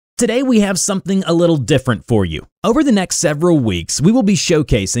Today we have something a little different for you. Over the next several weeks, we will be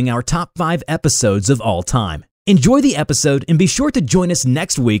showcasing our top 5 episodes of all time. Enjoy the episode and be sure to join us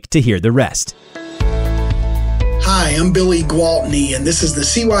next week to hear the rest. Hi, I'm Billy Gwaltney, and this is the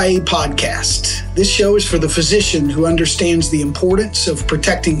CYA Podcast. This show is for the physician who understands the importance of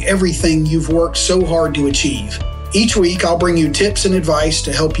protecting everything you've worked so hard to achieve. Each week, I'll bring you tips and advice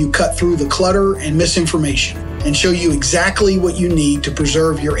to help you cut through the clutter and misinformation and show you exactly what you need to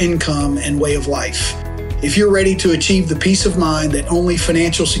preserve your income and way of life. If you're ready to achieve the peace of mind that only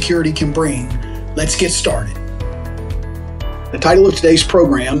financial security can bring, let's get started. The title of today's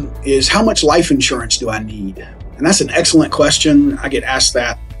program is How Much Life Insurance Do I Need? And that's an excellent question. I get asked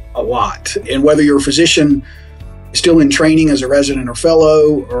that a lot. And whether you're a physician still in training as a resident or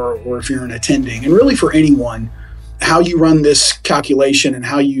fellow, or if you're an attending, and really for anyone, how you run this calculation and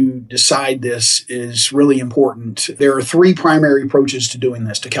how you decide this is really important. There are 3 primary approaches to doing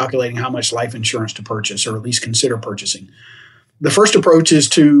this, to calculating how much life insurance to purchase, or at least consider purchasing. The first approach is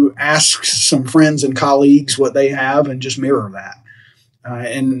to ask some friends and colleagues what they have and just mirror that.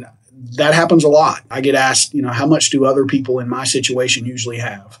 And that happens a lot. I get asked, how much do other people in my situation usually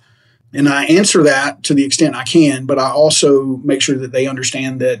have? And I answer that to the extent I can, but I also make sure that they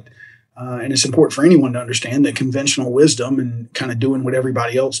understand that, and it's important for anyone to understand that conventional wisdom and kind of doing what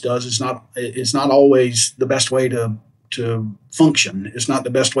everybody else does is not always the best way to function. It's not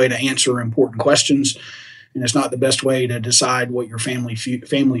the best way to answer important questions, and it's not the best way to decide what your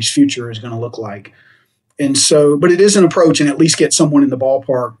family's future is going to look like. And so, but it is an approach, and at least get someone in the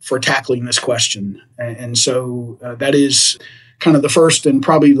ballpark for tackling this question. And so that is kind of the first and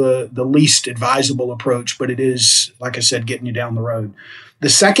probably the least advisable approach, but it is, like I said, getting you down the road. The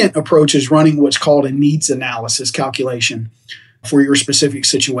second approach is running what's called a needs analysis calculation for your specific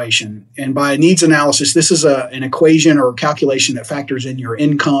situation. And by a needs analysis, this is an equation or calculation that factors in your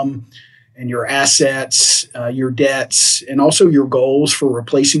income and your assets, your debts, and also your goals for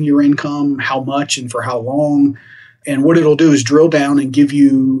replacing your income, how much and for how long. And what it'll do is drill down and give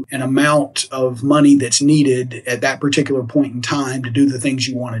you an amount of money that's needed at that particular point in time to do the things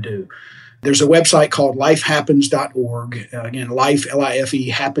you want to do. There's a website called lifehappens.org. Again, life, L-I-F-E,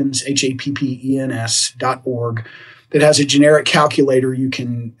 happens, Happens.org, that has a generic calculator you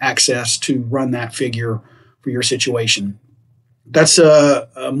can access to run that figure for your situation. That's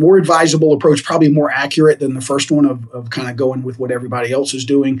a more advisable approach, probably more accurate than the first one of kind of going with what everybody else is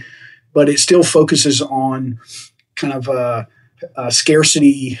doing, but it still focuses on kind of a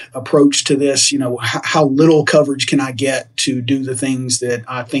scarcity approach to this. How little coverage can I get to do the things that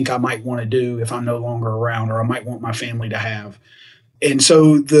I think I might want to do if I'm no longer around, or I might want my family to have. And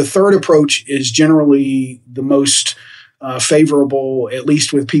so the third approach is generally the most favorable, at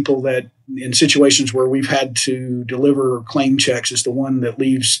least with people that in situations where we've had to deliver claim checks, is the one that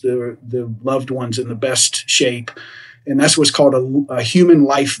leaves the loved ones in the best shape. And that's what's called a human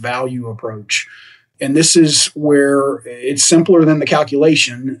life value approach. And this is where it's simpler than the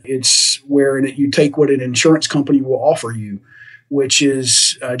calculation. It's where you take what an insurance company will offer you, which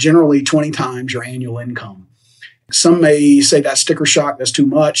is generally 20 times your annual income. Some may say that's sticker shock, that's too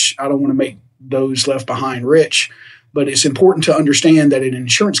much. I don't want to make those left behind rich. But it's important to understand that an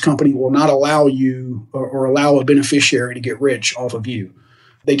insurance company will not allow you or allow a beneficiary to get rich off of you.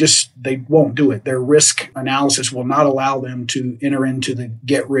 They won't do it. Their risk analysis will not allow them to enter into the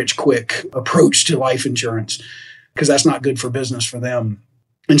get rich quick approach to life insurance, because that's not good for business for them.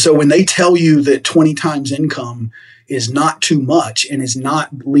 And so when they tell you that 20 times income is not too much and is not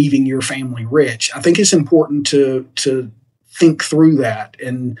leaving your family rich, I think it's important to think through that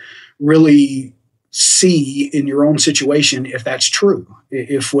and really see in your own situation if that's true.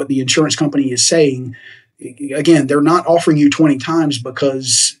 If what the insurance company is saying, again, they're not offering you 20 times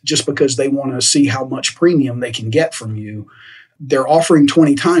because they want to see how much premium they can get from you. They're offering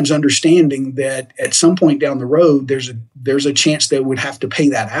 20 times understanding that at some point down the road, there's a chance they would have to pay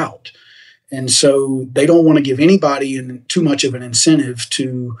that out. And so they don't want to give anybody too much of an incentive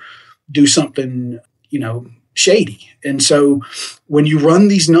to do something, shady. And so when you run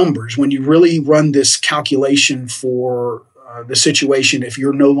these numbers, when you really run this calculation for the situation, if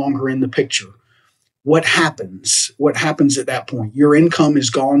you're no longer in the picture, what happens? What happens at that point? Your income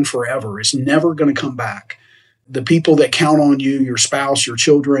is gone forever. It's never going to come back. The people that count on you, your spouse, your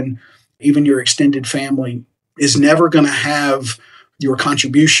children, even your extended family, is never going to have your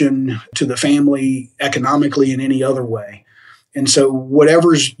contribution to the family economically in any other way. And so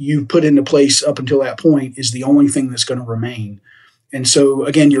whatever's you put into place up until that point is the only thing that's going to remain. And so,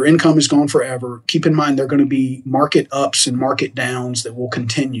 again, your income is gone forever. Keep in mind, there are going to be market ups and market downs that will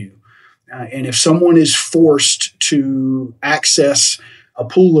continue. And if someone is forced to access a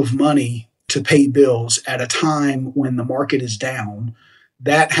pool of money to pay bills at a time when the market is down,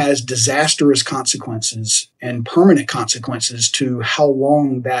 that has disastrous consequences and permanent consequences to how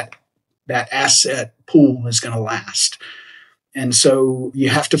long that asset pool is going to last. And so you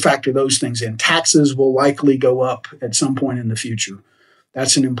have to factor those things in. Taxes will likely go up at some point in the future.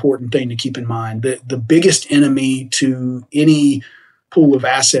 That's an important thing to keep in mind. The biggest enemy to any pool of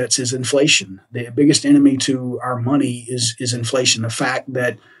assets is inflation. The biggest enemy to our money is inflation, the fact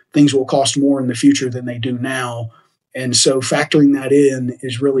that things will cost more in the future than they do now. And so factoring that in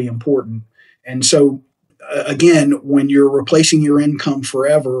is really important. And so, again, when you're replacing your income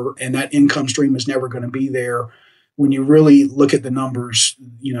forever and that income stream is never going to be there, when you really look at the numbers,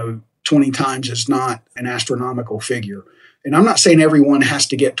 20 times is not an astronomical figure. And I'm not saying everyone has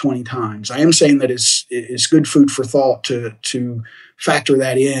to get 20 times. I am saying that it's good food for thought to factor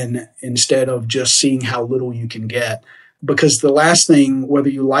that in instead of just seeing how little you can get. Because the last thing, whether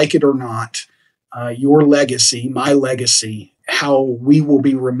you like it or not, your legacy, my legacy, how we will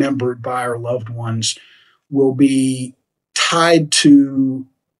be remembered by our loved ones will be tied to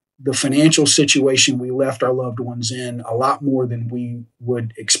the financial situation we left our loved ones in a lot more than we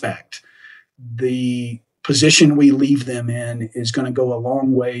would expect. The position we leave them in is going to go a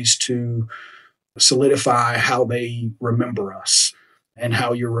long ways to solidify how they remember us and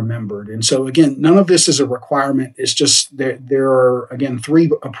how you're remembered. And so, again, none of this is a requirement. It's just there are, again,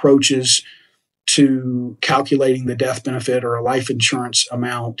 3 approaches to calculating the death benefit or a life insurance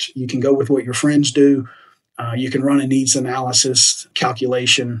amount. You can go with what your friends do. You can run a needs analysis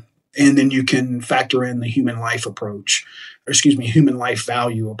calculation, and then you can factor in the human life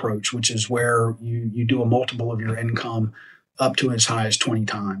value approach, which is where you do a multiple of your income up to as high as 20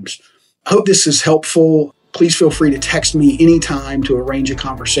 times. I hope this is helpful. Please feel free to text me anytime to arrange a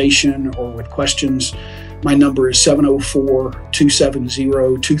conversation or with questions. My number is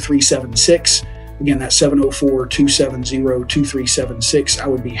 704-270-2376. Again, that's 704-270-2376. I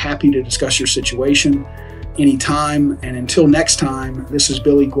would be happy to discuss your situation anytime. And until next time, this is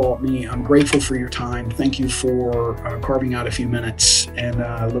Billy Gwaltney. I'm grateful for your time. Thank you for carving out a few minutes, and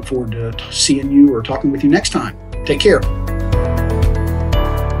I look forward to seeing you or talking with you next time. Take care.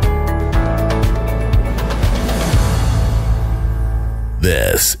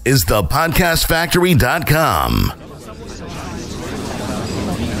 This is thepodcastfactory.com.